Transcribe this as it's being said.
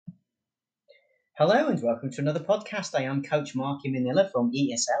Hello and welcome to another podcast. I am Coach Marky Manila from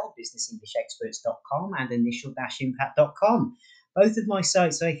ESL, businessenglishexperts.com and initial-impact.com. Both of my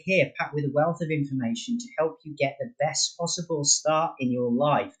sites are here packed with a wealth of information to help you get the best possible start in your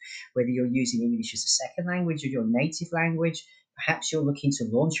life, whether you're using English as a second language or your native language. Perhaps you're looking to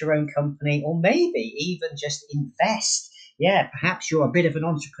launch your own company or maybe even just invest. Yeah, perhaps you're a bit of an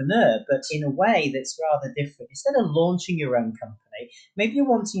entrepreneur, but in a way that's rather different. Instead of launching your own company, maybe you're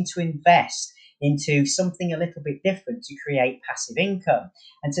wanting to invest into something a little bit different to create passive income.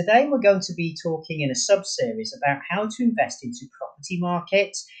 And today we're going to be talking in a sub-series about how to invest into property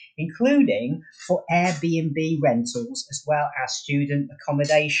markets, including for Airbnb rentals, as well as student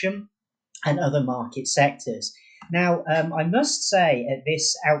accommodation and other market sectors. Now, I must say at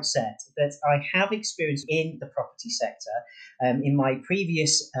this outset that I have experience in the property sector. In my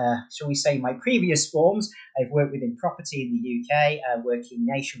previous, shall we say, my previous forms, I've worked within property in the UK, working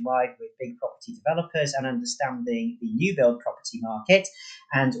nationwide with big property developers and understanding the new build property market,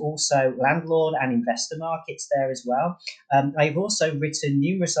 and also landlord and investor markets there as well. I've also written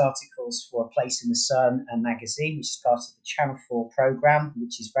numerous articles for A Place in the Sun magazine, which is part of the Channel 4 programme,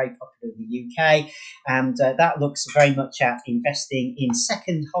 which is very popular in the UK. And that looks very much at investing in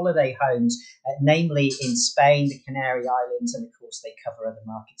second holiday homes, namely in Spain, the Canary Islands, and of course they cover other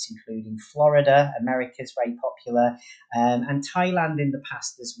markets including Florida. America's very popular, and Thailand in the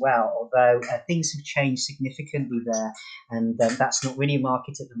past as well, although things have changed significantly there, and that's not really a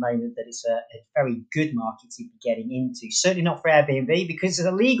market at the moment that is a very good market to be getting into. Certainly not for Airbnb because it's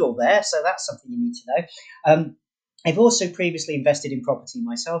illegal there, so that's something you need to know. I've also previously invested in property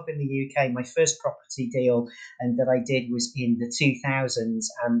myself in the UK. My first property deal that I did was in the 2000s,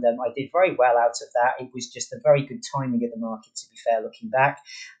 and I did very well out of that. It was just a very good timing of the market, to be fair, looking back.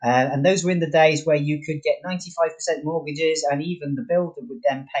 And those were in the days where you could get 95% mortgages, and even the builder would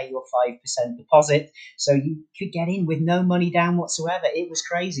then pay your 5% deposit. So you could get in with no money down whatsoever. It was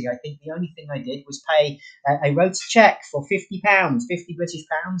crazy. I think the only thing I did was pay, I wrote a cheque for £50, 50 British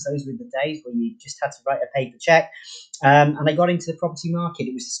pounds. Those were the days where you just had to write a paper cheque. And I got into the property market.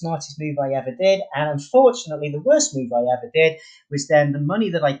 It was the smartest move I ever did. And unfortunately, the worst move I ever did was then the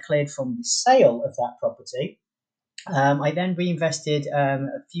money that I cleared from the sale of that property. I then reinvested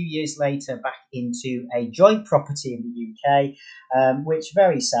a few years later back into a joint property in the UK, which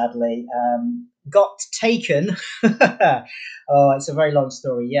very sadly got taken. Oh, it's a very long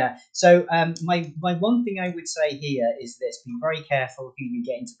story. Yeah. So my one thing I would say here is this: be very careful who you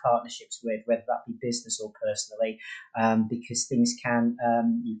get into partnerships with, whether that be business or personally, because things can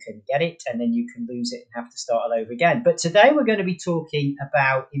you can get it and then you can lose it and have to start all over again. But today we're going to be talking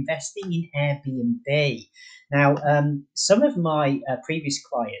about investing in Airbnb. Now, some of my previous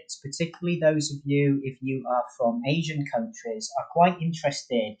clients, particularly those of you, if you are from Asian countries, are quite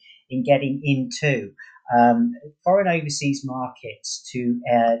interested in getting into foreign overseas markets to,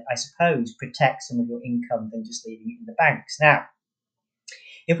 I suppose, protect some of your income than just leaving it in the banks. Now,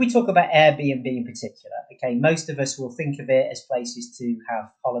 if we talk about Airbnb in particular, okay, most of us will think of it as places to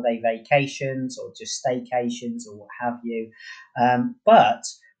have holiday vacations or just staycations or what have you. But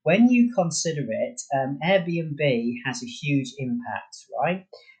when you consider it, Airbnb has a huge impact, right?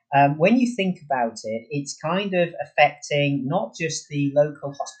 When you think about it, it's kind of affecting not just the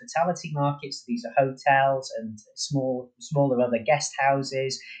local hospitality markets. These are hotels and smaller other guest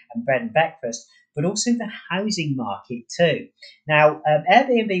houses and bed and breakfast, but also the housing market too. Now,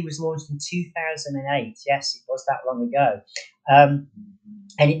 Airbnb was launched in 2008. Yes, it was that long ago.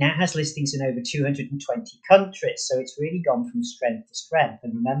 And it now has listings in over 220 countries. So it's really gone from strength to strength.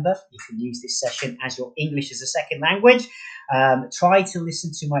 And remember, you can use this session as your English as a second language. Try to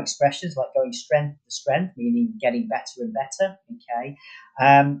listen to my expressions like going strength to strength, meaning getting better and better. Okay.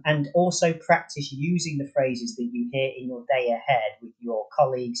 And also practice using the phrases that you hear in your day ahead with your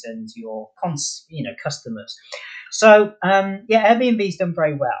colleagues and your customers. So yeah, Airbnb's done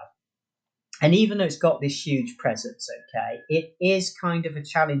very well. And even though it's got this huge presence, okay, it is kind of a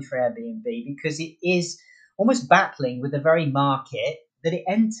challenge for Airbnb because it is almost battling with the very market that it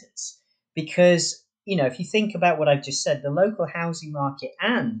enters. Because, if you think about what I've just said, the local housing market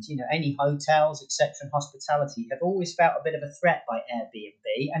and, any hotels, etc., and hospitality have always felt a bit of a threat by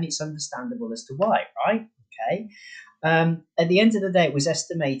Airbnb, and it's understandable as to why, right? Okay. At the end of the day, it was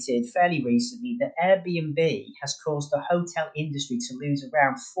estimated fairly recently that Airbnb has caused the hotel industry to lose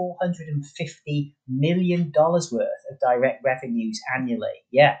around $450 million worth of direct revenues annually.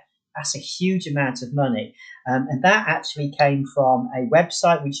 Yeah, that's a huge amount of money. And that actually came from a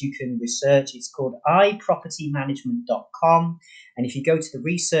website which you can research. It's called ipropertymanagement.com. And if you go to the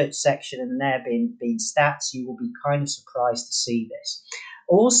research section and the Airbnb stats, you will be kind of surprised to see this.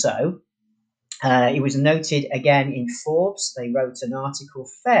 Also, It was noted again in Forbes. They wrote an article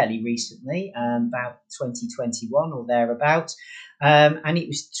fairly recently, about 2021 or thereabout, and it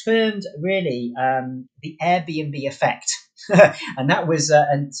was termed really the Airbnb effect. And that was a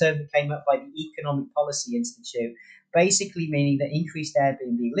term that came up by the Economic Policy Institute, basically meaning that increased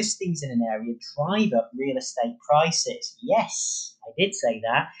Airbnb listings in an area drive up real estate prices. Yes, I did say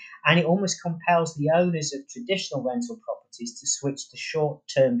that. And it almost compels the owners of traditional rental properties to switch to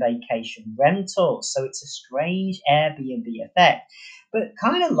short-term vacation rentals. So it's a strange Airbnb effect, but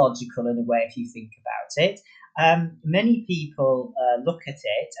kind of logical in a way if you think about it. Many people look at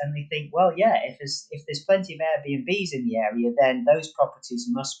it and they think, well, yeah, if there's plenty of Airbnbs in the area, then those properties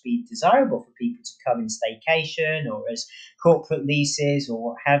must be desirable for people to come in staycation or as corporate leases or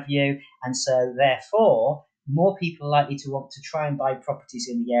what have you. And so, therefore, more people are likely to want to try and buy properties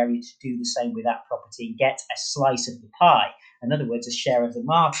in the area to do the same with that property and get a slice of the pie. In other words, a share of the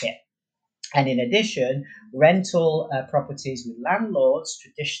market. And in addition, rental properties with landlords,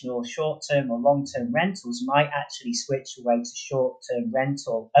 traditional short term or long term rentals, might actually switch away to short term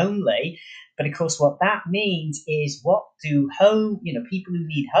rental only. But of course, what that means is what do people who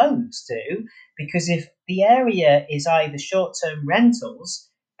need homes do? Because if the area is either short term rentals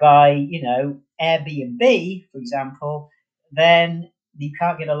by, Airbnb, for example, then you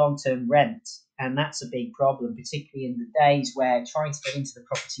can't get a long term rent. And that's a big problem, particularly in the days where trying to get into the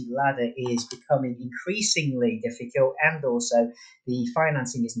property ladder is becoming increasingly difficult, and also the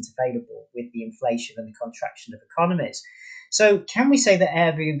financing isn't available with the inflation and the contraction of economies. So, can we say that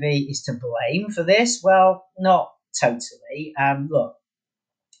Airbnb is to blame for this? Well, not totally. Look,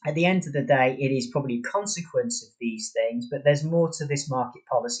 at the end of the day, it is probably a consequence of these things, but there's more to this market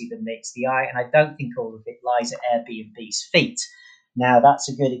policy than meets the eye, and I don't think all of it lies at Airbnb's feet. Now, that's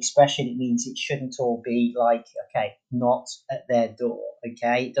a good expression. It means it shouldn't all be like, okay, not at their door,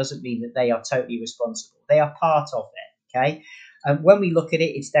 okay? It doesn't mean that they are totally responsible. They are part of it, okay? When we look at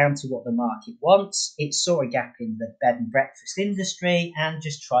it, it's down to what the market wants. It saw a gap in the bed and breakfast industry and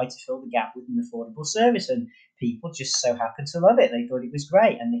just tried to fill the gap with an affordable service. And people just so happened to love it. They thought it was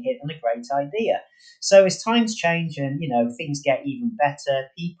great and they hit on a great idea. So as times change and things get even better,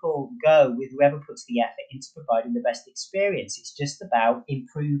 people go with whoever puts the effort into providing the best experience. It's just about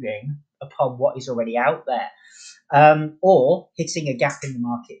improving upon what is already out there, or hitting a gap in the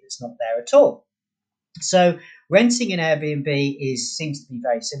market that's not there at all. So renting an Airbnb seems to be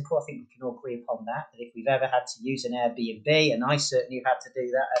very simple. I think we can all agree upon that. That if we've ever had to use an Airbnb, and I certainly have had to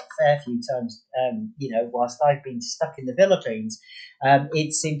do that a fair few times, whilst I've been stuck in the Philippines,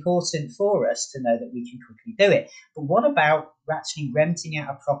 it's important for us to know that we can quickly do it. But what about actually renting out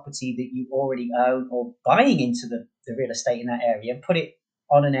a property that you already own, or buying into the real estate in that area and put it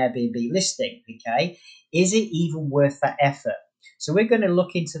on an Airbnb listing? Okay, is it even worth that effort? So we're going to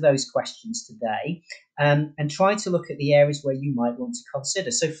look into those questions today, and try to look at the areas where you might want to consider.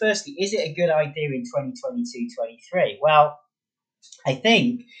 So firstly, is it a good idea in 2022-23? Well, I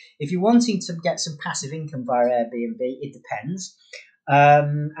think if you're wanting to get some passive income via Airbnb, it depends.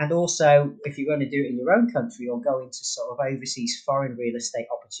 And also, if you're going to do it in your own country or go into sort of overseas foreign real estate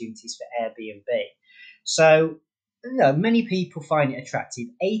opportunities for Airbnb. So, many people find it attractive.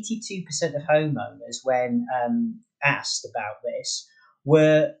 82% of homeowners, when asked about this,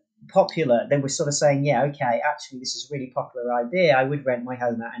 were popular. They were sort of saying, yeah, okay, actually, this is a really popular idea. I would rent my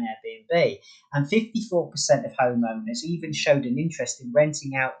home at an Airbnb. And 54% of homeowners even showed an interest in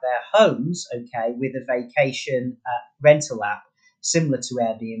renting out their homes, okay, with a vacation rental app similar to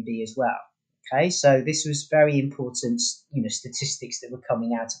Airbnb as well. Okay, so this was very important, statistics that were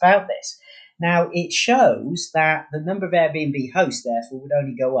coming out about this. Now, it shows that the number of Airbnb hosts, therefore, would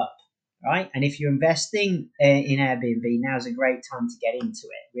only go up, right? And if you're investing in Airbnb, now's a great time to get into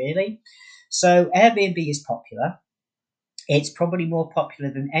it, really. So Airbnb is popular. It's probably more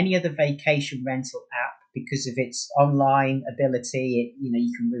popular than any other vacation rental app because of its online ability.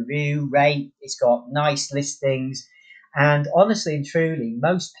 You can review, rate. It's got nice listings. And honestly and truly,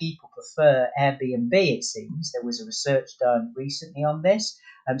 most people prefer Airbnb, it seems. There was a research done recently on this.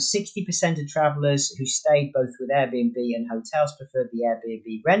 60% of travelers who stayed both with Airbnb and hotels preferred the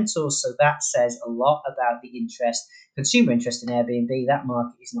Airbnb rentals. So that says a lot about the consumer interest in Airbnb. That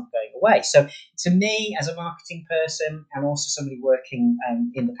market is not going away. So to me, as a marketing person and also somebody working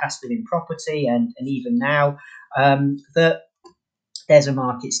in the past within property and even now, that there's a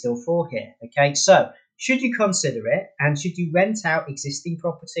market still for here. Okay, so should you consider it, and should you rent out existing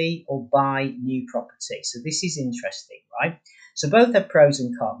property or buy new property? So this is interesting, right? So both have pros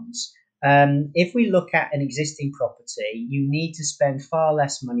and cons. If we look at an existing property, you need to spend far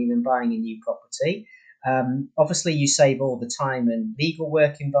less money than buying a new property. Obviously, you save all the time and legal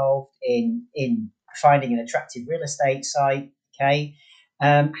work involved in finding an attractive real estate site. Okay.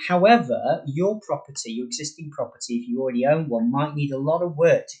 However, your property, your existing property, if you already own one, might need a lot of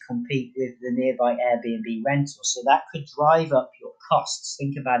work to compete with the nearby Airbnb rental. So that could drive up your costs.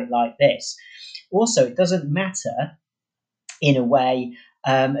 Think about it like this. Also, it doesn't matter in a way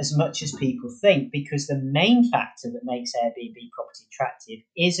as much as people think, because the main factor that makes Airbnb property attractive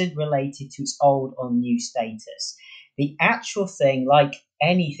isn't related to its old or new status. The actual thing, like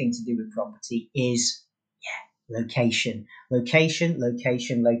anything to do with property, is location, location,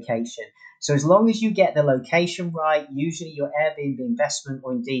 location, location. So as long as you get the location right, usually your Airbnb investment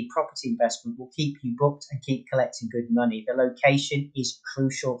or indeed property investment will keep you booked and keep collecting good money. The location is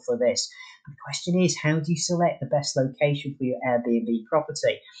crucial for this. The question is, how do you select the best location for your Airbnb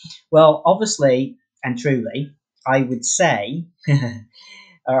property? Well, obviously and truly, I would say,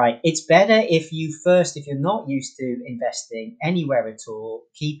 all right, it's better if you're not used to investing anywhere at all,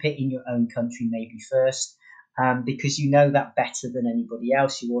 keep it in your own country maybe first, because you know that better than anybody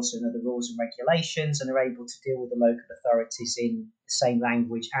else. You also know the rules and regulations and are able to deal with the local authorities in the same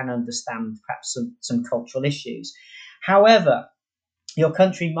language and understand perhaps some cultural issues. However, your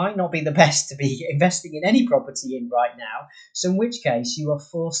country might not be the best to be investing in any property in right now. So in which case you are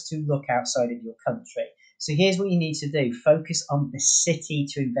forced to look outside of your country. So here's what you need to do. Focus on the city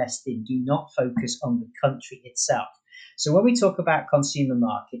to invest in. Do not focus on the country itself. So when we talk about consumer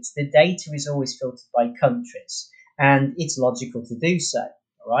markets, the data is always filtered by countries, and it's logical to do so.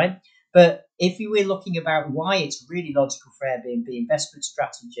 All right. But if you were looking about why it's really logical for Airbnb investment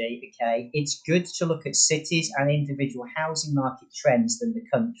strategy, okay, it's good to look at cities and individual housing market trends than the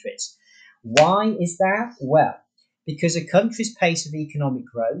countries. Why is that? Well, because a country's pace of economic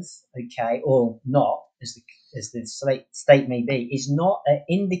growth, okay, or not, as the state may be, is not an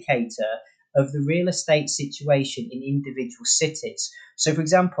indicator of the real estate situation in individual cities. So, for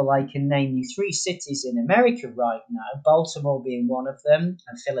example, I can name you 3 cities in America right now, Baltimore being one of them,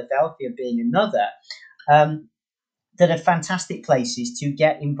 and Philadelphia being another. Um, that are fantastic places to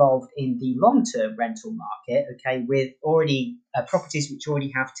get involved in the long-term rental market, okay, with already properties which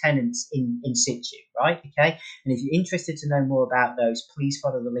already have tenants in situ, right, okay? And if you're interested to know more about those, please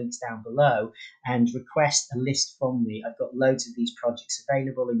follow the links down below and request a list from me. I've got loads of these projects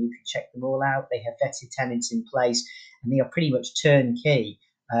available and you can check them all out. They have vetted tenants in place and they are pretty much turnkey.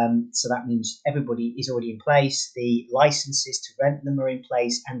 So that means everybody is already in place, the licenses to rent them are in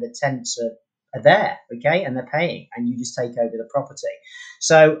place, and the tenants are there, okay, and they're paying, and you just take over the property.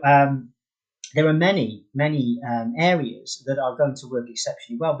 So there are many areas that are going to work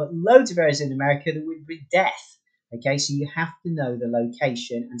exceptionally well, but loads of areas in America that would be death. Okay, so you have to know the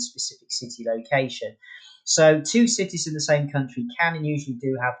location and specific city location. So 2 cities in the same country can and usually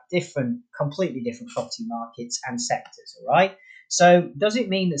do have completely different property markets and sectors. All right. So does it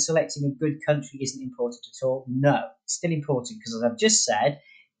mean that selecting a good country isn't important at all? No, it's still important because, as I've just said,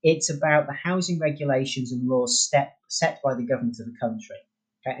 it's about the housing regulations and laws set by the government of the country.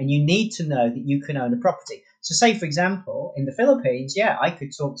 Okay? And you need to know that you can own a property. So say, for example, in the Philippines, yeah, I could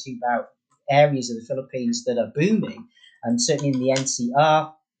talk to you about areas of the Philippines that are booming, and certainly in the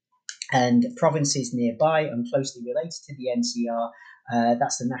NCR and provinces nearby. I'm closely related to the NCR.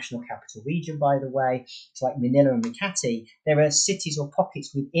 That's the National Capital Region, by the way. It's like Manila and Makati. There are cities or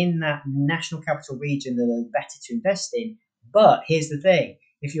pockets within that National Capital Region that are better to invest in. But here's the thing.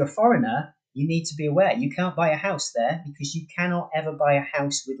 If you're a foreigner, you need to be aware you can't buy a house there because you cannot ever buy a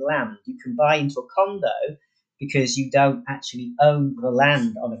house with land. You can buy into a condo because you don't actually own the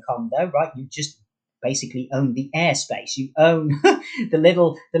land on a condo, right? You just basically own the airspace. You own the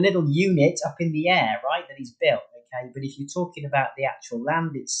little unit up in the air, right, that is built. Okay, but if you're talking about the actual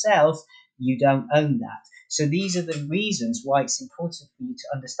land itself, you don't own that. So these are the reasons why it's important for you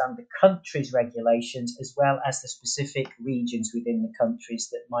to understand the country's regulations as well as the specific regions within the countries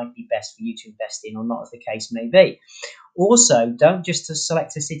that might be best for you to invest in or not, as the case may be. Also, don't just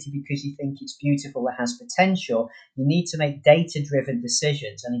select a city because you think it's beautiful or has potential. You need to make data-driven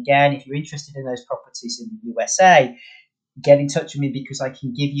decisions. And again, if you're interested in those properties in the USA, get in touch with me because I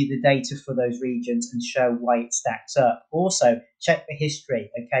can give you the data for those regions and show why it stacks up. Also, check the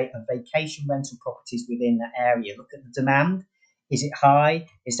history, okay, of vacation rental properties within that area. Look at the demand. Is it high?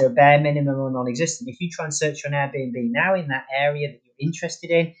 Is there a bare minimum or non-existent? If you try and search on Airbnb now in that area that you're interested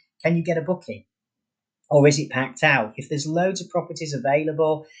in, can you get a booking? Or is it packed out? If there's loads of properties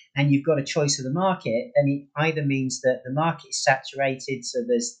available and you've got a choice of the market, then it either means that the market is saturated, so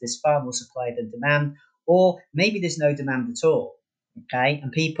there's far more supply than demand, or maybe there's no demand at all. Okay,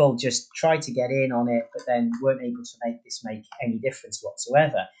 and people just try to get in on it, but then weren't able to make any difference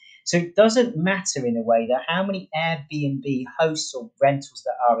whatsoever. So it doesn't matter in a way that how many Airbnb hosts or rentals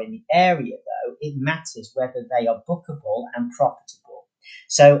there are in the area, though. It matters whether they are bookable and profitable.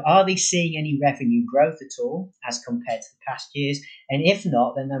 So are they seeing any revenue growth at all as compared to the past years? And if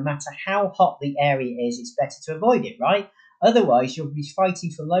not, then no matter how hot the area is, it's better to avoid it, right? Otherwise, you'll be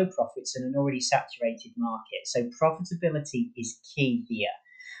fighting for low profits in an already saturated market. So profitability is key here.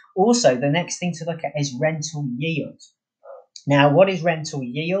 Also, the next thing to look at is rental yield. Now, what is rental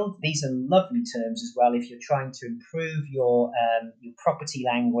yield? These are lovely terms as well if you're trying to improve your property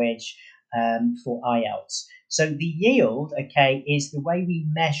language for IELTS. So the yield, okay, is the way we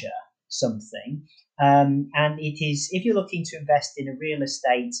measure something. And it is if you're looking to invest in a real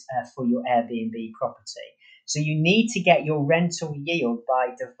estate for your Airbnb property. So you need to get your rental yield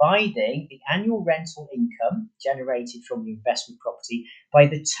by dividing the annual rental income generated from your investment property by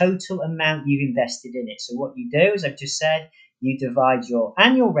the total amount you've invested in it. So what you do, as I've just said, you divide your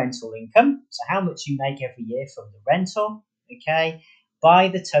annual rental income, so how much you make every year from the rental, okay, by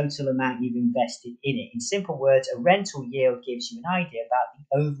the total amount you've invested in it. In simple words, a rental yield gives you an idea about the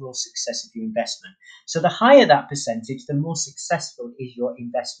overall success of your investment. So the higher that percentage, the more successful is your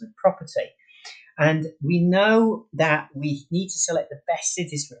investment property. And we know that we need to select the best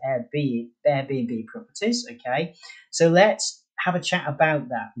cities for Airbnb properties, okay? So let's have a chat about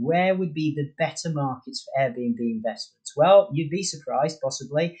that. Where would be the better markets for Airbnb investments? Well, you'd be surprised,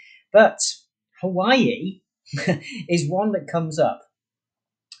 possibly, but Hawaii is one that comes up.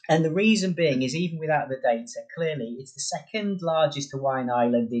 And the reason being is even without the data, clearly it's the second largest Hawaiian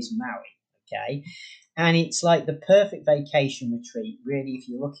island is Maui, okay? And it's like the perfect vacation retreat, really, if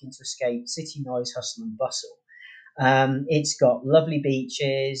you're looking to escape city noise, hustle and bustle. It's got lovely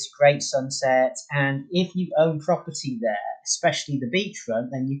beaches, great sunsets, and if you own property there, especially the beachfront,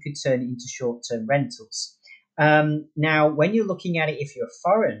 then you could turn it into short-term rentals. Now, when you're looking at it, if you're a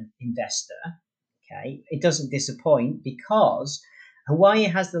foreign investor, okay, it doesn't disappoint because Hawaii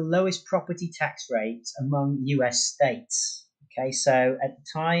has the lowest property tax rates among US states. Okay, so at the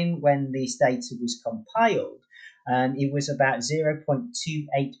time when this data was compiled, it was about 0.28%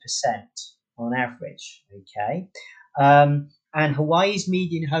 on average. Okay, and Hawaii's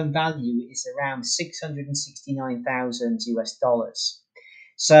median home value is around 669,000 US dollars.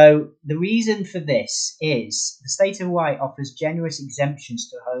 So the reason for this is the state of Hawaii offers generous exemptions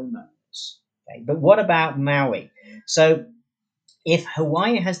to homeowners. Okay, but what about Maui? So if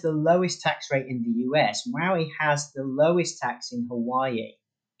Hawaii has the lowest tax rate in the US, Maui has the lowest tax in Hawaii.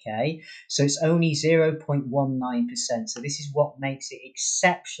 Okay, so it's only 0.19%. So this is what makes it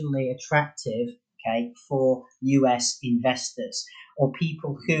exceptionally attractive, okay, for US investors or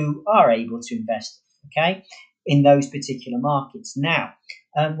people who are able to invest, okay, in those particular markets. Now,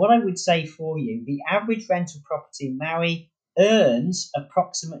 what I would say for you, the average rental property in Maui earns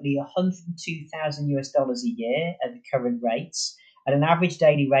approximately 102,000 US dollars a year at the current rates, at an average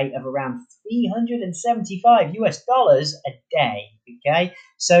daily rate of around 375 US dollars a day. Okay,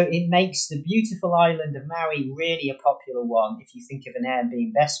 so it makes the beautiful island of Maui really a popular one if you think of an Airbnb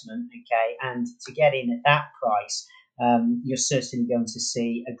investment. Okay, and to get in at that price, you're certainly going to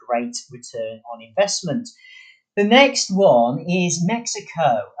see a great return on investment. The next one is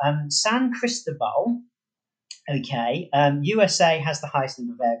Mexico. San Cristobal. Okay, USA has the highest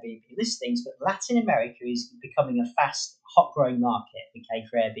number of Airbnb listings, but Latin America is becoming a fast, hot growing market, okay,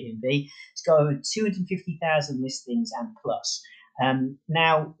 for Airbnb. It's got over 250,000 listings and plus.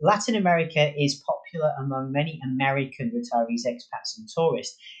 Now, Latin America is popular among many American retirees, expats, and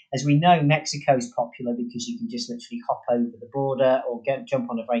tourists. As we know, Mexico is popular because you can just literally hop over the border or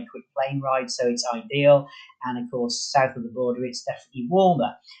jump on a very quick plane ride, so it's ideal. And of course, south of the border, it's definitely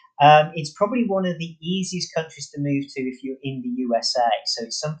warmer. It's probably one of the easiest countries to move to if you're in the USA, so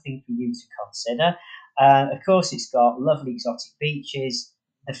it's something for you to consider. Of course, it's got lovely exotic beaches.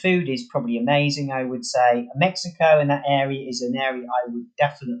 The food is probably amazing, I would say. Mexico and that area is an area I would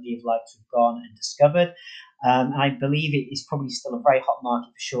definitely have liked to have gone and discovered. I believe it is probably still a very hot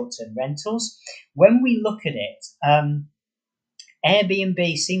market for short-term rentals. When we look at it,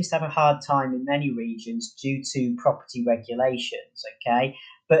 Airbnb seems to have a hard time in many regions due to property regulations, okay?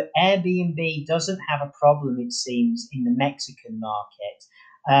 But Airbnb doesn't have a problem, it seems, in the Mexican market.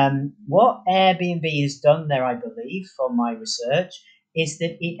 What Airbnb has done there, I believe, from my research, is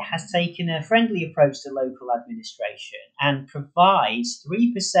that it has taken a friendly approach to local administration and provides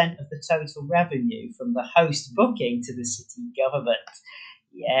 3% of the total revenue from the host booking to the city government.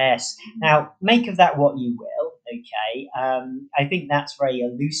 Yes. Now, make of that what you will, okay? I think that's very a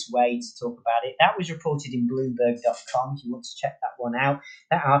loose way to talk about it. That was reported in Bloomberg.com if you want to check that one out.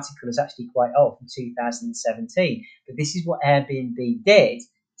 That article is actually quite old, from 2017. But this is what Airbnb did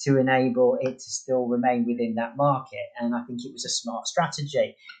to enable it to still remain within that market. And I think it was a smart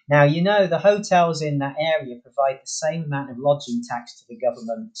strategy. Now, the hotels in that area provide the same amount of lodging tax to the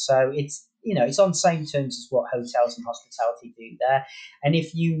government. So it's on the same terms as what hotels and hospitality do there. And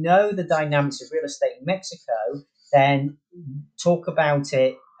if you know the dynamics of real estate in Mexico, then talk about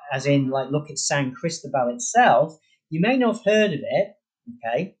it as in, like, look at San Cristobal itself. You may not have heard of it,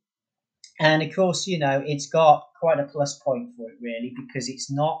 okay? And of course, it's got quite a plus point for it, really, because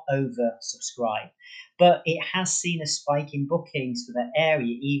it's not oversubscribed. But it has seen a spike in bookings for that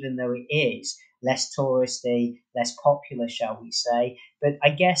area, even though it is less touristy, less popular, shall we say. But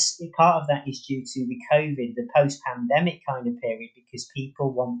I guess part of that is due to the COVID, the post-pandemic kind of period, because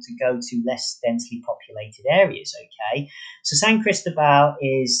people want to go to less densely populated areas, okay? So San Cristobal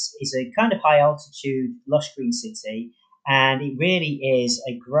is a kind of high altitude, lush green city, and it really is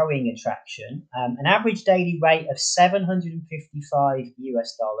a growing attraction. An average daily rate of $755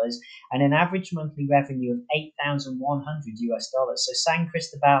 US, and an average monthly revenue of $8,100 US. So San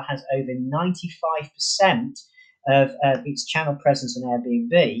Cristobal has over 95% of its channel presence on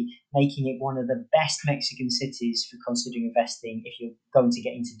Airbnb, making it one of the best Mexican cities for considering investing if you're going to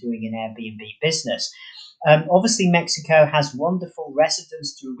get into doing an Airbnb business. Obviously, Mexico has wonderful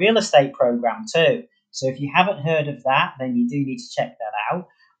residence to real estate program too. So if you haven't heard of that, then you do need to check that out,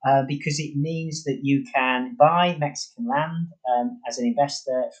 because it means that you can buy Mexican land as an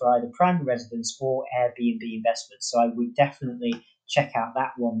investor for either primary residence or Airbnb investments. So I would definitely check out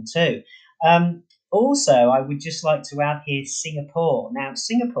that one too. Also, I would just like to add here Singapore. Now,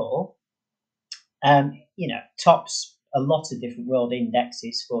 Singapore, tops a lot of different world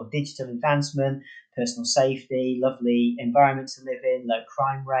indexes for digital advancement, personal safety, lovely environment to live in, low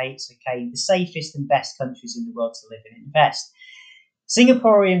crime rates, okay, the safest and best countries in the world to live in and invest.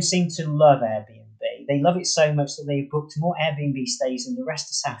 Singaporeans seem to love Airbnb. They love it so much that they've booked more Airbnb stays than the rest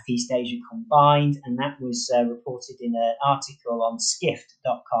of Southeast Asia combined, and that was reported in an article on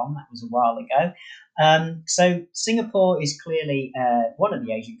skift.com. That was a while ago. So Singapore is clearly one of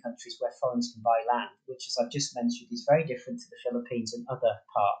the Asian countries where foreigners can buy land, which, as I've just mentioned, is very different to the Philippines and other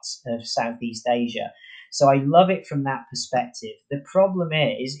parts of Southeast Asia. So I love it from that perspective. The problem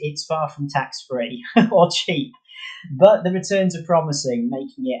is it's far from tax-free or cheap, but the returns are promising,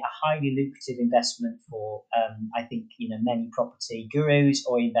 making it a highly lucrative investment for, I think, many property gurus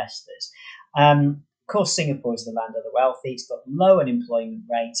or investors. Of course, Singapore is the land of the wealthy. It's got low unemployment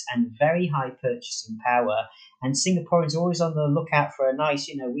rates and very high purchasing power. And Singaporeans are always on the lookout for a nice,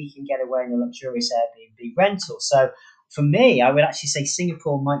 we can get away in a luxurious Airbnb rental. So for me, I would actually say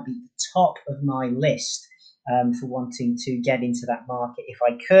Singapore might be the top of my list for wanting to get into that market. If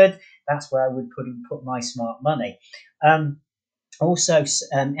I could, that's where I would put my smart money. Also,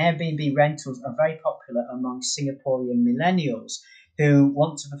 Airbnb rentals are very popular among Singaporean millennials who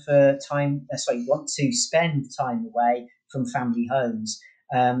want to spend time away from family homes,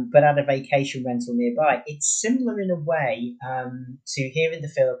 but at a vacation rental nearby. It's similar in a way to here in the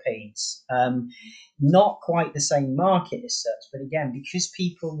Philippines. Not quite the same market as such, but again, because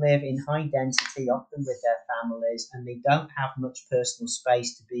people live in high density, often with their families, and they don't have much personal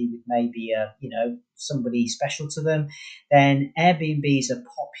space to be with maybe somebody special to them, then Airbnbs are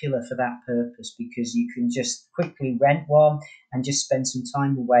popular for that purpose, because you can just quickly rent one and just spend some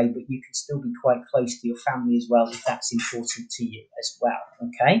time away, but you can still be quite close to your family as well if that's important to you as well.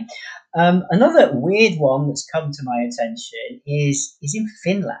 Okay. Another weird one that's come to my attention is in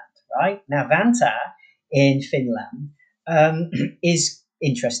Finland. Right now, Vantaa in Finland is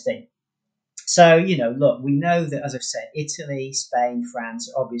interesting. So, look, we know that, as I've said, Italy, Spain, France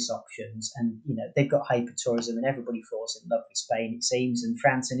are obvious options, and they've got hyper tourism, and everybody falls in love with Spain, it seems, and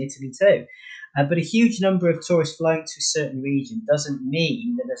France and Italy too. But a huge number of tourists flowing to a certain region doesn't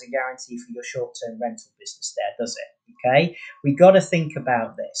mean that there's a guarantee for your short-term rental business there, does it? Okay, we got to think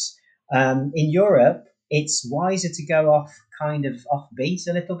about this. In Europe, it's wiser to go off beat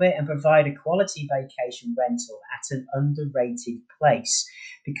a little bit and provide a quality vacation rental at an underrated place.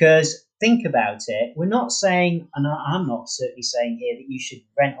 Because think about it, we're not saying, and I'm not certainly saying here, that you should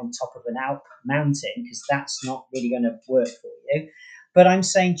rent on top of an Alp mountain, because that's not really going to work for you. But I'm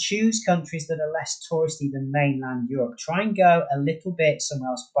saying choose countries that are less touristy than mainland Europe. Try and go a little bit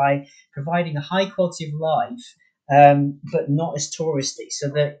somewhere else by providing a high quality of life, but not as touristy, so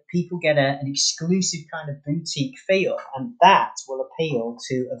that people get an exclusive kind of boutique feel, and that will appeal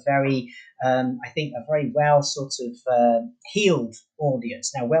to a very well sort of heeled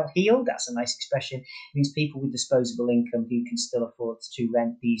audience. Now, well heeled, that's a nice expression. It means people with disposable income who can still afford to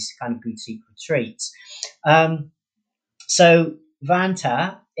rent these kind of boutique retreats. So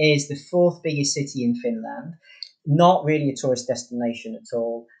Vantaa is the fourth biggest city in Finland. Not really a tourist destination at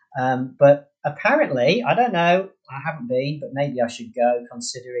all. But apparently, I don't know, I haven't been, but maybe I should go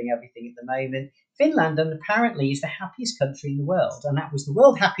considering everything at the moment. Finland apparently is the happiest country in the world, and that was the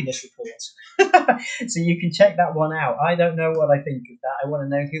World Happiness Report. So you can check that one out. I don't know what I think of that. I want to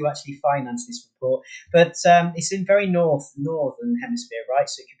know who actually financed this report. But it's in very northern hemisphere, right?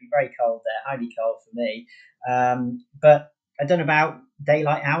 So it could be very cold there, highly cold for me. But I don't know about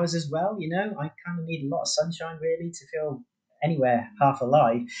daylight hours as well. I kind of need a lot of sunshine really to feel anywhere half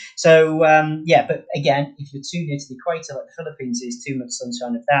alive. So yeah, but again, if you're too near to the equator, like the Philippines is, too much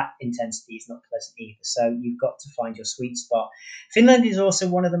sunshine of that intensity is not pleasant either. So you've got to find your sweet spot. Finland is also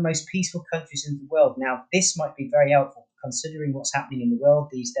one of the most peaceful countries in the world. Now, this might be very helpful considering what's happening in the world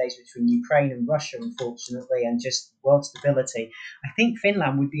these days between Ukraine and Russia, unfortunately, and just world stability. I think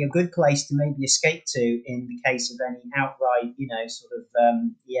Finland would be a good place to maybe escape to in the case of any outright, sort of,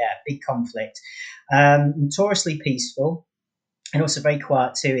 big conflict. Notoriously peaceful and also very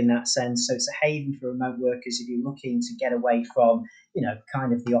quiet too in that sense. So it's a haven for remote workers if you're looking to get away from,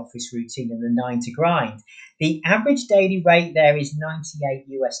 kind of the office routine and the 9 to grind. The average daily rate there is $98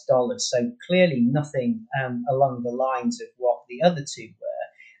 US. So clearly nothing along the lines of what the other two were.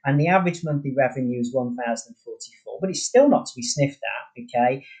 And the average monthly revenue is 1,044, but it's still not to be sniffed at,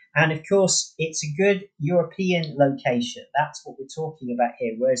 okay? And of course, it's a good European location. That's what we're talking about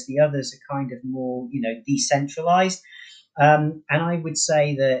here, whereas the others are kind of more, decentralized. And I would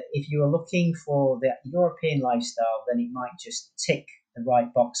say that if you are looking for the European lifestyle, then it might just tick the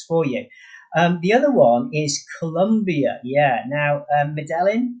right box for you. The other one is Colombia. Yeah. Now,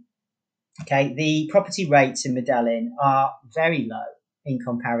 Medellin. Okay, the property rates in Medellin are very low in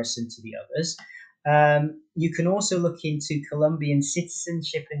comparison to the others. You can also look into Colombian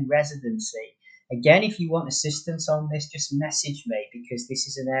citizenship and residency. Again, if you want assistance on this, just message me because this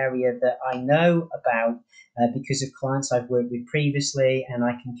is an area that I know about because of clients I've worked with previously, and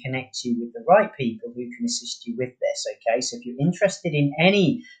I can connect you with the right people who can assist you with this. Okay, so if you're interested in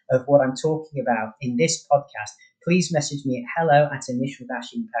any of what I'm talking about in this podcast, please message me at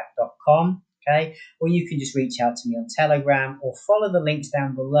hello@initial-impact.com. Okay, or you can just reach out to me on Telegram or follow the links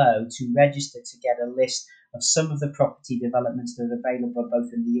down below to register to get a list of some of the property developments that are available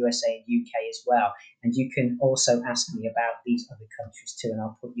both in the USA and UK as well. And you can also ask me about these other countries too, and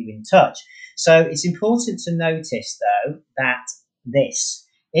I'll put you in touch. So it's important to notice, though, that this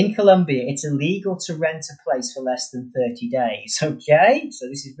in Colombia, it's illegal to rent a place for less than 30 days. Okay, so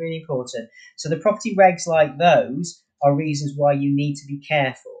this is really important. So the property regs like those are reasons why you need to be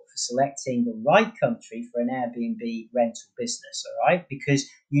careful for selecting the right country for an Airbnb rental business, all right? Because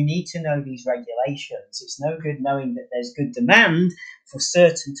you need to know these regulations. It's no good knowing that there's good demand for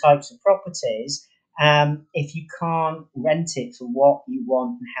certain types of properties if you can't rent it for what you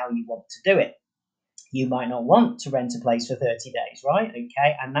want and how you want to do it. You might not want to rent a place for 30 days, right?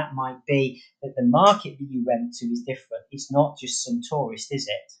 Okay, and that might be that the market that you rent to is different. It's not just some tourist, is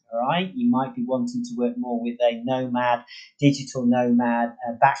it? All right, you might be wanting to work more with a nomad, digital nomad,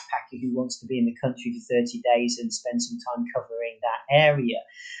 a backpacker who wants to be in the country for 30 days and spend some time covering that area.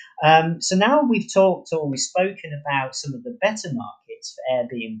 So now we've talked or we've spoken about some of the better markets for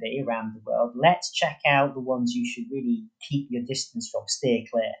Airbnb around the world. Let's check out the ones you should really keep your distance from, steer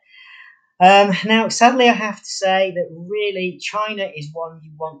clear. Now, sadly, I have to say that really China is one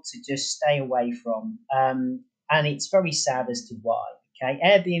you want to just stay away from. And it's very sad as to why. Okay,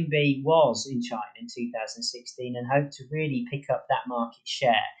 Airbnb was in China in 2016 and hoped to really pick up that market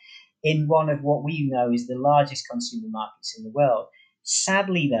share in one of what we know is the largest consumer markets in the world.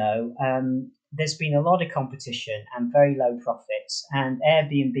 Sadly, though, there's been a lot of competition and very low profits, and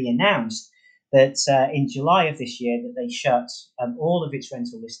Airbnb announced that in July of this year that they shut all of its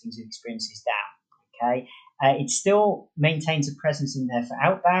rental listings and experiences down. Okay, it still maintains a presence in there for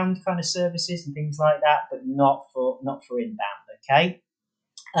outbound kind of services and things like that, but not for inbound. Okay.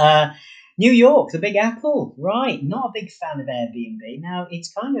 New York, the Big Apple, right? Not a big fan of Airbnb. Now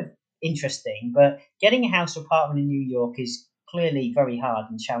it's kind of interesting, but getting a house or apartment in New York is clearly very hard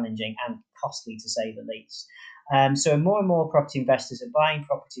and challenging and costly to say the least. So more and more property investors are buying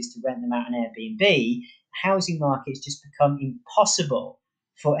properties to rent them out on Airbnb. Housing market's just become impossible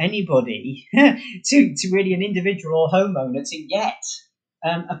for anybody to really an individual or homeowner to get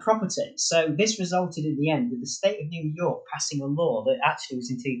a property. So this resulted in the end with the state of New York passing a law that actually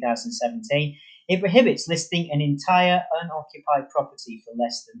was in 2017. It prohibits listing an entire unoccupied property for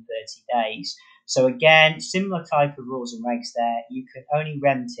less than 30 days. So again, similar type of rules and regs there. You can only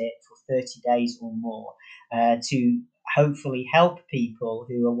rent it for 30 days or more to hopefully help people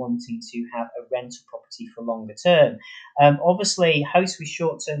who are wanting to have a rental property for longer term. Obviously, hosts with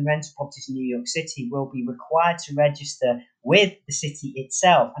short-term rental properties in New York City will be required to register with the city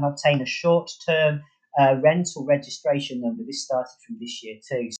itself and obtain a short-term rental registration number. This started from this year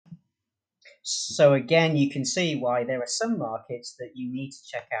too. So again, you can see why there are some markets that you need to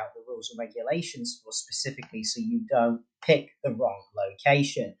check out the rules and regulations for specifically so you don't pick the wrong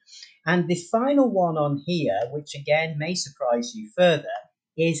location. And the final one on here, which again may surprise you further,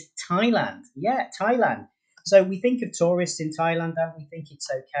 is Thailand. Yeah, Thailand. So we think of tourists in Thailand, don't we? Think it's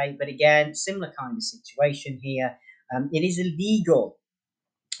okay. But again, similar kind of situation here. It is illegal,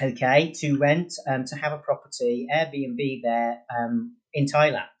 okay, to rent, to have a property, Airbnb there in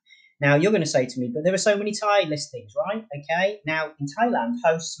Thailand. Now, you're going to say to me, but there are so many Thai listings, right? Okay. Now, in Thailand,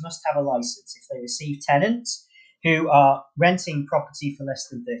 hosts must have a license if they receive tenants who are renting property for less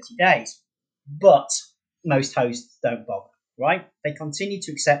than 30 days. But most hosts don't bother, right? They continue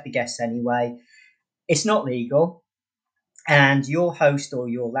to accept the guests anyway. It's not legal. And your host or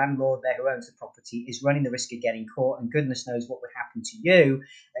your landlord there who owns the property is running the risk of getting caught, and goodness knows what would happen to you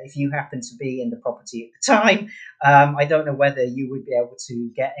if you happen to be in the property at the time. I don't know whether you would be able to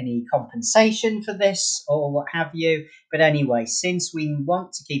get any compensation for this or what have you, but anyway, since we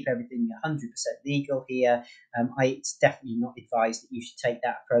want to keep everything 100% legal here, it's definitely not advised that you should take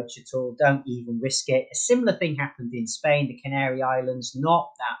that approach at all. Don't even risk it. A similar thing happened in Spain, the Canary Islands,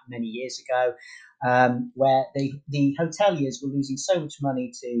 not that many years ago. Where the hoteliers were losing so much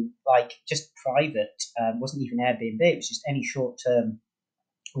money to like just private, wasn't even Airbnb, it was just any short-term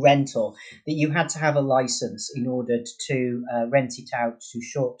rental, that you had to have a license in order to rent it out to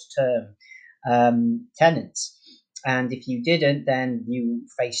short-term tenants. And if you didn't, then you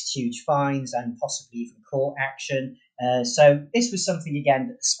faced huge fines and possibly even court action. So this was something again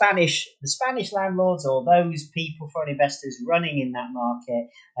that the Spanish landlords or those people, foreign investors running in that market,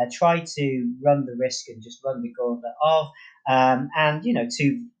 try to run the risk and just run the gauntlet of, and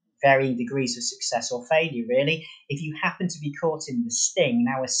to varying degrees of success or failure. Really, if you happen to be caught in the sting,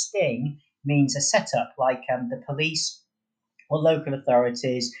 now a sting means a setup like the police or local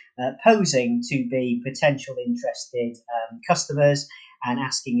authorities posing to be potential interested customers and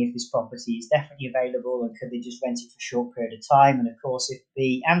asking if this property is definitely available and could they just rent it for a short period of time. And of course, if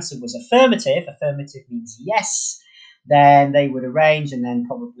the answer was affirmative means yes, then they would arrange and then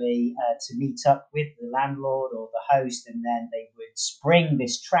probably to meet up with the landlord or the host, and then they would spring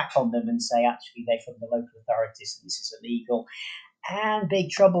this trap on them and say, actually, they're from the local authorities and this is illegal, and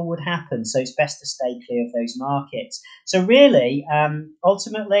big trouble would happen. So it's best to stay clear of those markets. So really,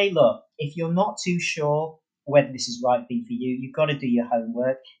 ultimately, look, if you're not too sure whether this is the right thing for you, you've got to do your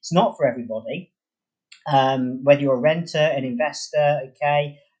homework. It's not for everybody. Whether you're a renter, an investor,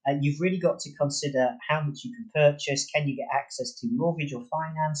 okay, you've really got to consider how much you can purchase, can you get access to mortgage or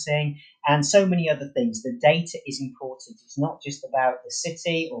financing, and so many other things. The data is important. It's not just about the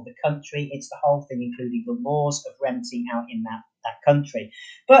city or the country, it's the whole thing, including the laws of renting out in that country.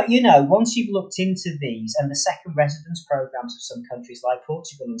 But once you've looked into these and the second residence programs of some countries like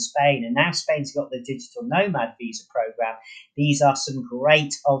Portugal and Spain, and now Spain's got the digital nomad visa program, these are some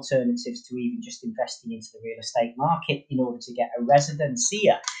great alternatives to even just investing into the real estate market in order to get a residence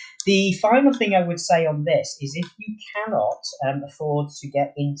here. The final thing I would say on this is if you cannot afford to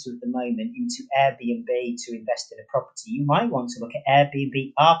get into at the moment into Airbnb to invest in a property, you might want to look at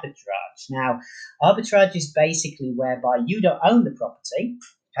Airbnb arbitrage. Now, arbitrage is basically whereby you don't own the property,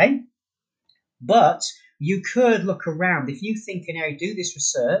 okay, but you could look around. If you think an area, do this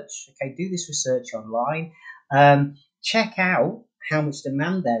research online, check out how much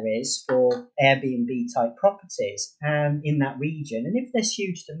demand there is for Airbnb type properties in that region. And if there's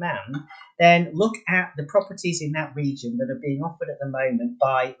huge demand, then look at the properties in that region that are being offered at the moment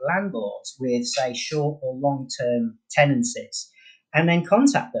by landlords with, say, short or long-term tenancies, and then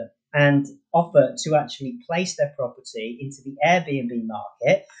contact them and offer to actually place their property into the Airbnb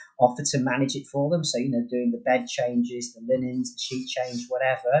market, offer to manage it for them. So, doing the bed changes, the linens, the sheet change,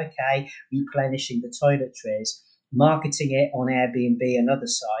 whatever, okay, replenishing the toiletries, marketing it on Airbnb and other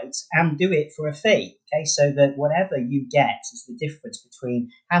sites, and do it for a fee, okay, so that whatever you get is the difference between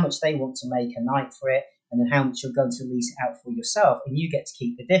how much they want to make a night for it and then how much you're going to lease it out for yourself, and you get to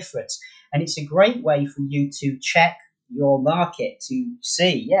keep the difference. And it's a great way for you to check your market to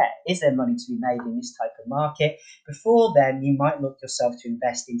see, is there money to be made in this type of market? Before then, you might look yourself to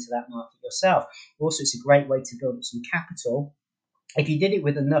invest into that market yourself. Also, it's a great way to build up some capital. If you did it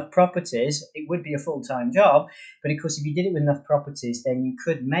with enough properties, it would be a full-time job. But of course, if you did it with enough properties, then you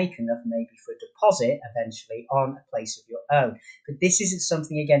could make enough maybe for a deposit eventually on a place of your own. But this isn't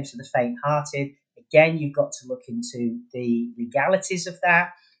something, again, for the faint-hearted. Again, you've got to look into the legalities of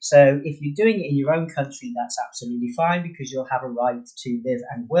that. So if you're doing it in your own country, that's absolutely fine because you'll have a right to live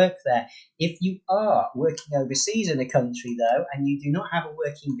and work there. If you are working overseas in a country, though, and you do not have a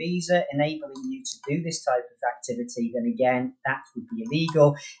working visa enabling you to do this type of activity, then again, that would be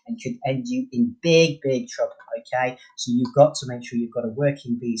illegal and could end you in big, big trouble, okay? So you've got to make sure you've got a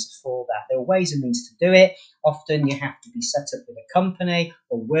working visa for that. There are ways and means to do it. Often you have to be set up with a company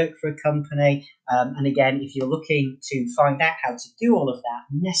or work for a company. And again, if you're looking to find out how to do all of that,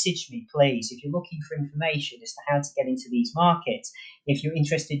 message me, please. If you're looking for information as to how to get into these markets, if you're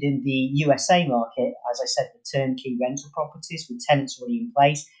interested in the USA market, as I said, the turnkey rental properties with tenants already in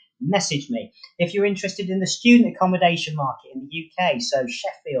place, message me. If you're interested in the student accommodation market in the UK, so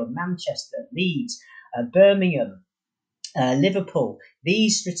Sheffield, Manchester, Leeds, Birmingham, Liverpool,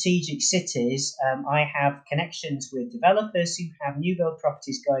 these strategic cities, I have connections with developers who have new build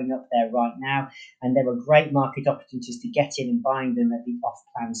properties going up there right now, and there are great market opportunities to get in and buying them at the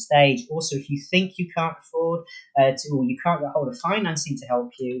off-plan stage. Also, if you think you can't afford or you can't get hold of financing to help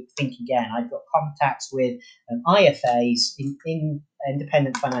you, think again. I've got contacts with IFAs,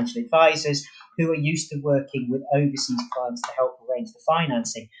 independent financial advisors, who are used to working with overseas clients to help arrange the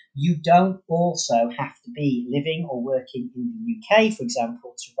financing. You don't also have to be living or working in the UK, for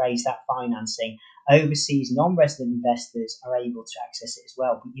example, to raise that financing. Overseas non-resident investors are able to access it as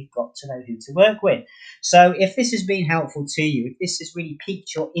well, but you've got to know who to work with. So if this has been helpful to you, if this has really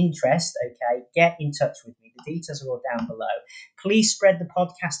piqued your interest, okay, get in touch with me. The details are all down below. Please spread the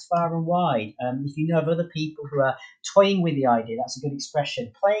podcast far and wide. If you know of other people who are toying with the idea, that's a good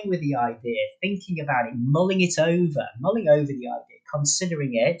expression, playing with the idea, thinking about it, mulling over the idea,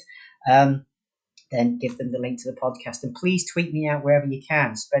 considering it, then give them the link to the podcast. And please tweet me out wherever you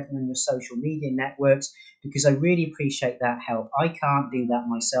can. Spread them on your social media networks because I really appreciate that help. I can't do that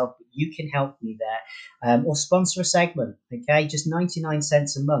myself, but you can help me there. Or sponsor a segment, okay? Just 99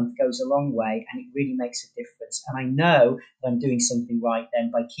 cents a month goes a long way and it really makes a difference. And I know that I'm doing something right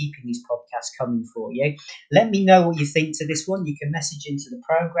then by keeping these podcasts coming for you. Let me know what you think to this one. You can message into the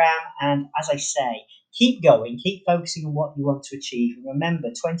program. And as I say, keep going, keep focusing on what you want to achieve. And remember,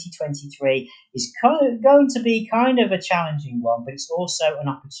 2023 is going to be kind of a challenging one, but it's also an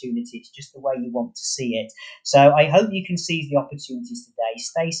opportunity. It's just the way you want to see it. So I hope you can seize the opportunities today.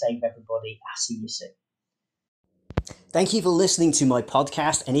 Stay safe, everybody. I'll see you soon. Thank you for listening to my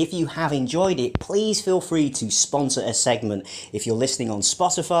podcast, and if you have enjoyed it, please feel free to sponsor a segment. If you're listening on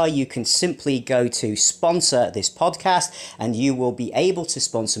Spotify, you can simply go to sponsor this podcast and you will be able to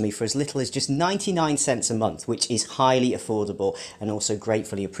sponsor me for as little as just 99 cents a month, which is highly affordable and also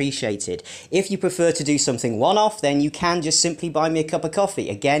gratefully appreciated. If you prefer to do something one-off, then you can just simply buy me a cup of coffee.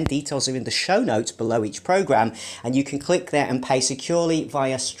 Again, details are in the show notes below each program, and you can click there and pay securely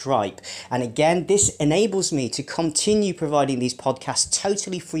via Stripe. And again, this enables me to continue providing these podcasts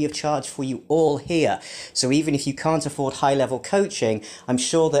totally free of charge for you all here. So even if you can't afford high-level coaching, I'm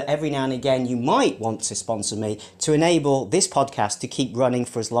sure that every now and again you might want to sponsor me to enable this podcast to keep running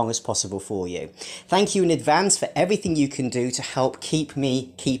for as long as possible for you. Thank you in advance for everything you can do to help keep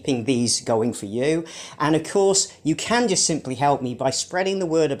me keeping these going for you. And of course, you can just simply help me by spreading the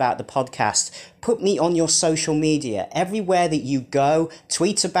word about the podcast. Put me on your social media. Everywhere that you go,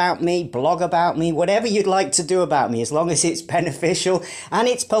 tweet about me, blog about me, whatever you'd like to do about me, as long as it's beneficial and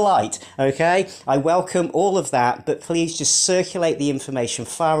it's polite, okay? I welcome all of that, but please just circulate the information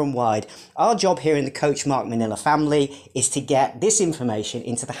far and wide. Our job here in the Coach Mark Manila family is to get this information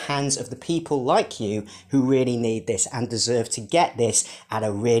into the hands of the people like you who really need this and deserve to get this at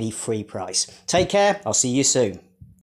a really free price. Take care. I'll see you soon.